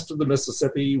 states west of the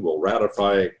Mississippi will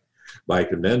ratify by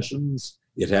conventions.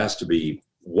 It has to be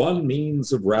one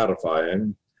means of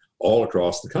ratifying all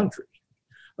across the country.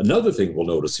 Another thing we'll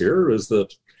notice here is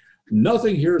that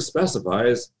nothing here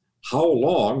specifies how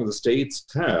long the states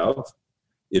have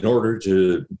in order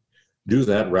to do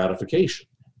that ratification.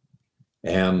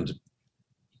 And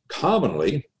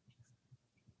commonly,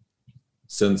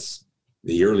 since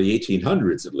the early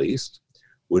 1800s at least,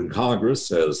 when Congress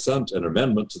has sent an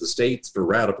amendment to the states for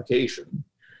ratification,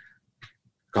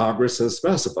 Congress has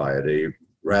specified a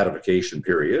ratification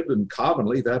period, and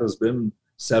commonly that has been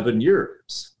 7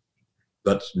 years.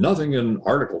 But nothing in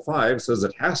Article 5 says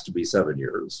it has to be 7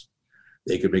 years.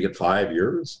 They could make it 5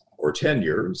 years or 10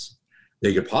 years.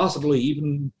 They could possibly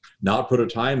even not put a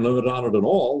time limit on it at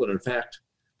all. And in fact,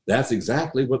 that's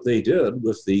exactly what they did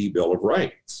with the Bill of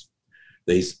Rights.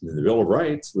 The Bill of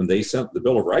Rights, when they sent the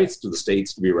Bill of Rights to the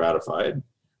states to be ratified,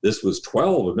 this was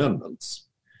 12 amendments,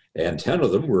 and 10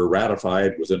 of them were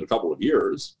ratified within a couple of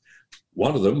years.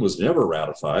 One of them was never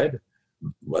ratified,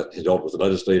 but it dealt with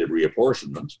legislative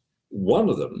reapportionment. One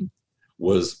of them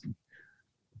was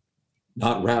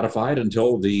not ratified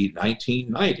until the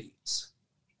 1990s.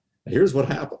 And here's what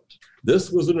happened.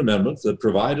 This was an amendment that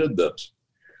provided that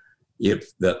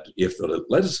if the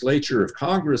legislature of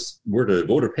Congress were to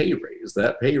vote a pay raise,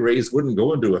 that pay raise wouldn't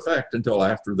go into effect until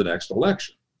after the next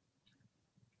election.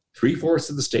 3/4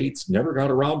 of the states never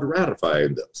got around to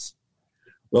ratifying this.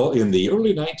 Well, in the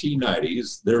early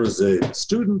 1990s, there was a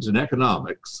student in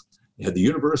economics at the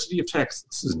University of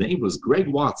Texas. His name was Greg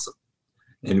Watson.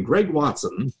 And Greg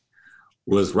Watson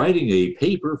was writing a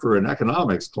paper for an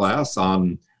economics class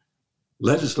on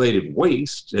legislative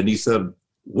waste. And he said,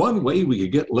 one way we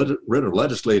could get rid of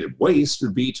legislative waste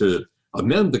would be to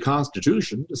amend the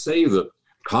Constitution to say that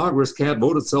Congress can't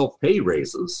vote itself pay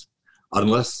raises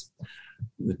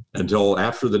until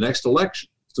after the next election,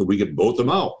 so we could vote them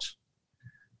out.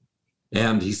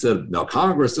 And he said, now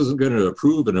Congress isn't going to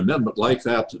approve an amendment like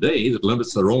that today that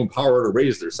limits their own power to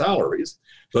raise their salaries,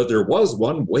 but there was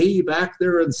one way back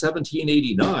there in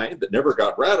 1789 that never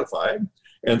got ratified.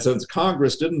 And since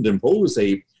Congress didn't impose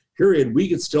a period, we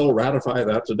could still ratify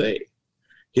that today.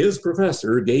 His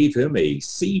professor gave him a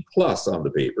C+ on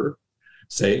the paper,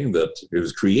 saying that it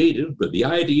was creative, but the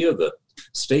idea that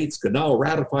states could now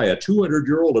ratify a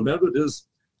 200-year-old amendment is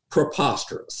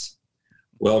preposterous.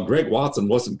 Well, Greg Watson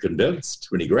wasn't convinced.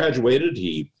 When he graduated,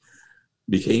 he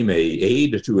became an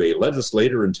aide to a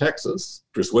legislator in Texas,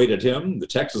 persuaded him. The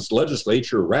Texas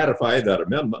legislature ratified that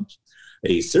amendment.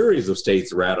 A series of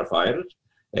states ratified it.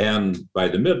 And by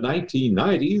the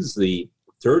mid-1990s, the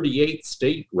 38th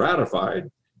state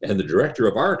ratified, and the Director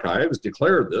of Archives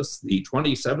declared this the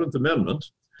 27th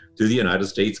Amendment to the United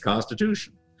States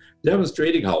Constitution,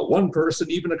 demonstrating how one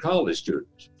person, even a college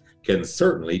student, can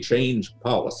certainly change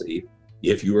policy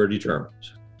if you are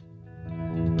determined.